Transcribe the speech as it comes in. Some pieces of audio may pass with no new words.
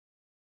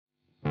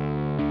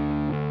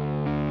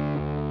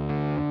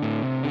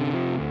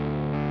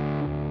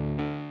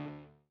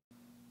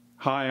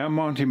Hi, I'm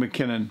Monty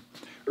McKinnon.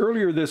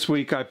 Earlier this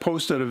week I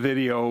posted a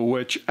video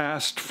which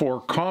asked for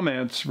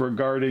comments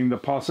regarding the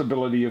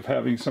possibility of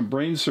having some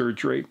brain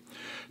surgery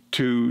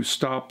to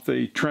stop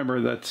the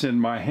tremor that's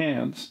in my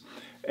hands.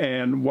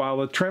 And while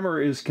the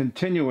tremor is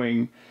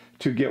continuing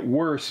to get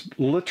worse,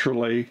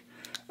 literally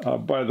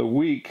by the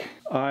week,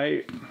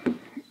 I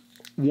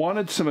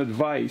wanted some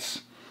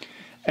advice.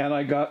 And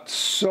I got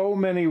so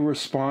many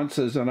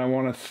responses, and I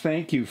want to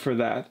thank you for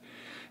that.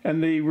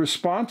 And the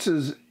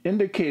responses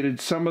indicated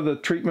some of the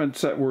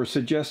treatments that were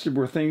suggested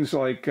were things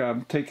like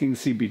taking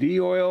CBD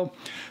oil,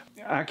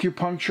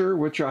 acupuncture,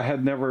 which I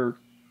had never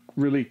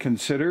really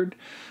considered,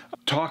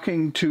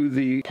 talking to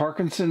the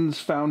Parkinson's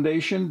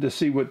Foundation to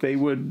see what they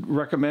would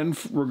recommend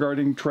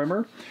regarding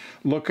tremor,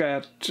 look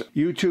at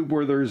YouTube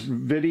where there's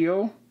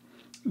video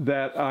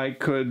that I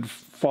could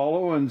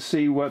follow and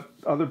see what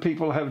other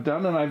people have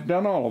done, and I've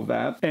done all of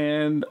that.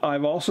 And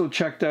I've also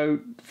checked out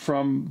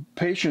from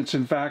patients.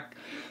 In fact,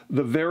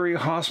 the very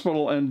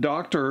hospital and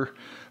doctor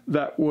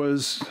that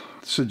was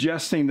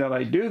suggesting that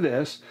I do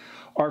this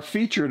are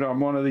featured on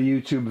one of the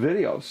YouTube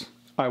videos.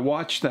 I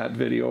watched that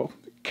video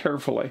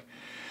carefully.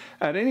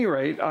 At any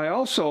rate, I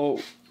also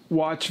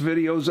watched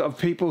videos of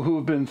people who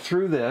have been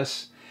through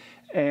this,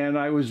 and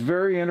I was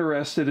very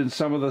interested in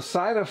some of the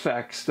side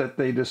effects that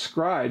they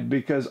described,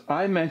 because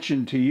I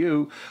mentioned to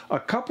you a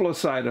couple of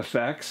side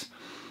effects,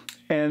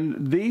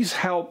 and these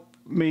help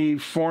me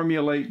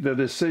formulate the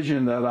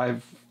decision that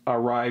I've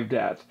arrived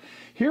at.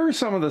 Here are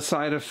some of the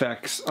side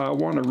effects. I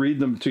want to read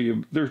them to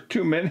you. There are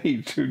too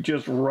many to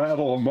just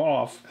rattle them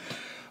off.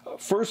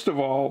 First of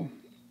all,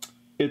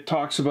 it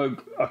talks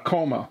about a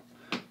coma.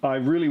 I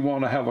really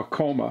want to have a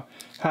coma.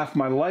 Half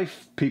my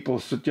life, people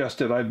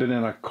suggested I've been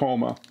in a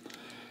coma.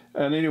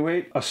 And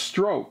anyway, a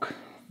stroke,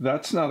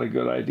 that's not a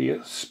good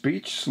idea.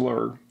 Speech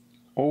slur,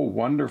 oh,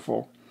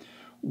 wonderful.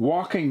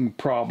 Walking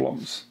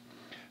problems.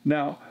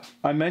 Now,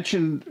 I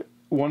mentioned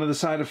one of the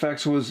side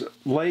effects was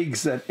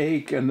legs that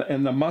ache and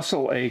the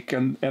muscle ache,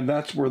 and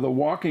that's where the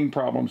walking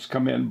problems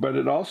come in. But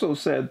it also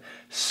said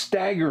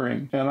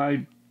staggering, and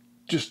I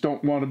just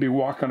don't want to be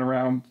walking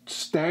around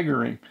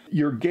staggering.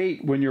 Your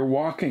gait when you're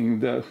walking,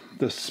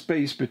 the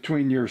space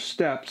between your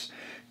steps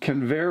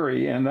can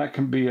vary, and that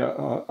can be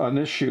an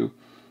issue.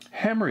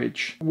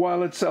 Hemorrhage.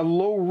 While it's a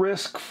low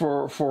risk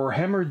for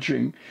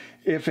hemorrhaging,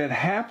 if it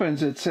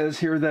happens, it says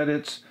here that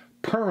it's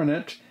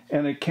permanent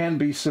and it can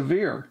be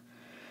severe.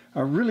 I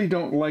really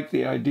don't like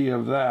the idea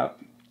of that.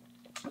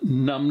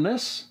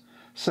 Numbness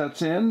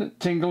sets in,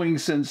 tingling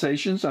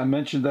sensations, I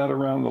mentioned that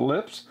around the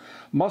lips,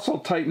 muscle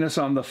tightness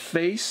on the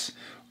face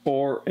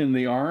or in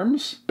the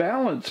arms,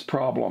 balance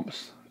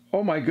problems.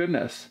 Oh my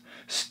goodness,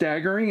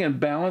 staggering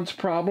and balance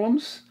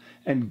problems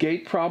and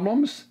gait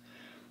problems.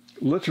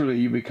 Literally,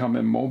 you become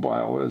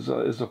immobile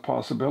is a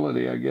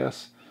possibility, I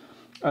guess.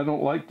 I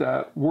don't like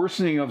that.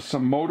 Worsening of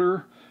some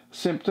motor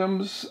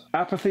symptoms,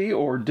 apathy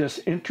or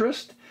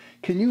disinterest.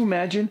 Can you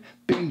imagine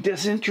being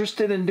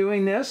disinterested in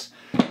doing this?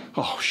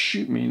 Oh,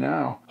 shoot me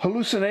now.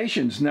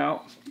 Hallucinations.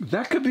 Now,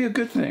 that could be a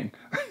good thing.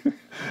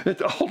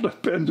 It all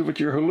depends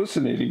what you're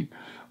hallucinating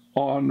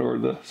on or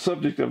the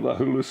subject of the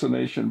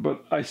hallucination,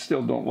 but I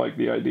still don't like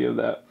the idea of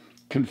that.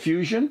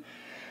 Confusion.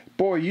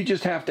 Boy, you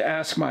just have to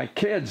ask my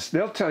kids.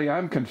 They'll tell you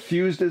I'm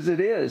confused as it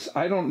is.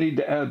 I don't need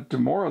to add to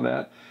more of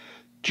that.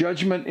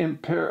 Judgment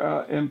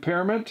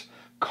impairment,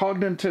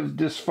 cognitive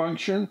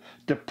dysfunction,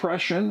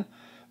 depression,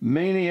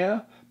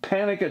 mania,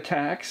 panic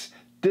attacks,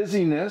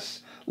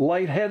 dizziness,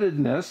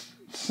 lightheadedness,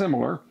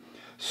 similar,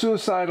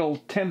 suicidal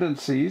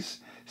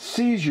tendencies,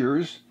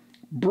 seizures,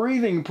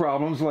 breathing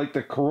problems like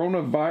the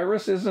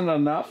coronavirus isn't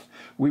enough.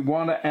 We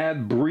want to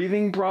add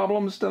breathing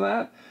problems to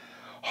that.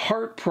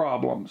 Heart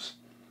problems.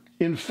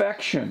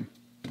 Infection.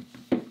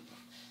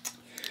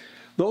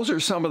 Those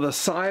are some of the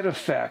side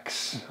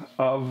effects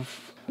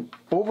of,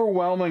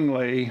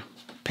 overwhelmingly,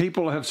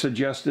 people have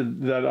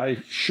suggested that I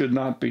should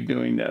not be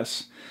doing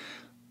this.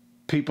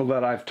 People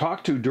that I've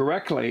talked to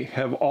directly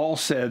have all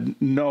said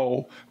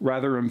no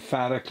rather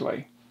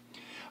emphatically.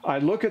 I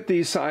look at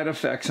these side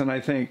effects and I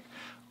think,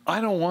 I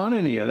don't want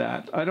any of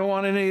that. I don't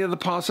want any of the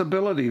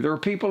possibility. There are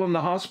people in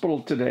the hospital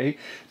today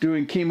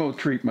doing chemo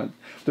treatment.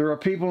 There are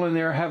people in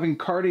there having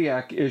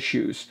cardiac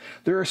issues.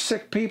 There are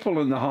sick people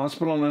in the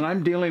hospital, and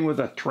I'm dealing with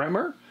a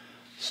tremor?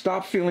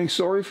 Stop feeling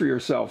sorry for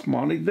yourself,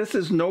 Monty. This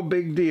is no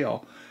big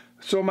deal.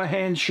 So my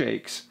hand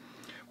shakes.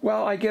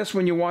 Well, I guess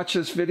when you watch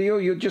this video,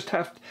 you'll just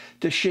have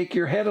to shake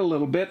your head a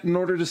little bit in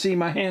order to see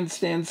my hand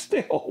stand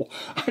still.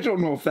 I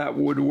don't know if that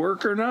would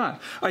work or not.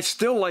 I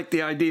still like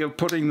the idea of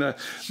putting the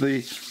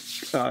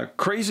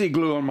crazy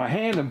glue on my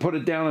hand and put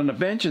it down on the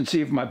bench and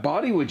see if my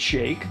body would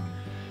shake.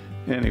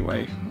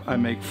 Anyway, I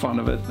make fun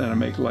of it and I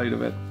make light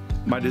of it.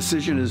 My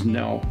decision is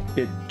no.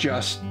 It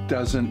just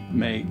doesn't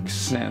make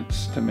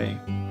sense to me.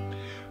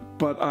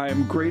 But I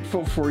am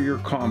grateful for your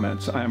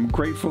comments. I am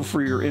grateful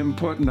for your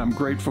input, and I'm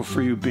grateful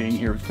for you being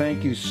here.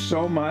 Thank you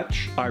so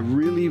much. I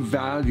really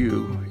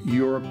value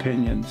your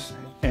opinions,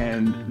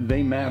 and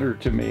they matter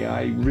to me.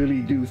 I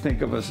really do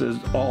think of us as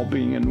all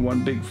being in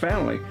one big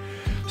family.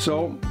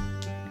 So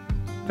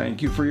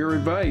Thank you for your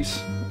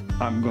advice.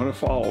 I'm going to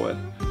follow it.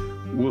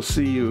 We'll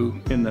see you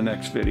in the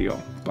next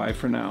video. Bye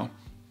for now.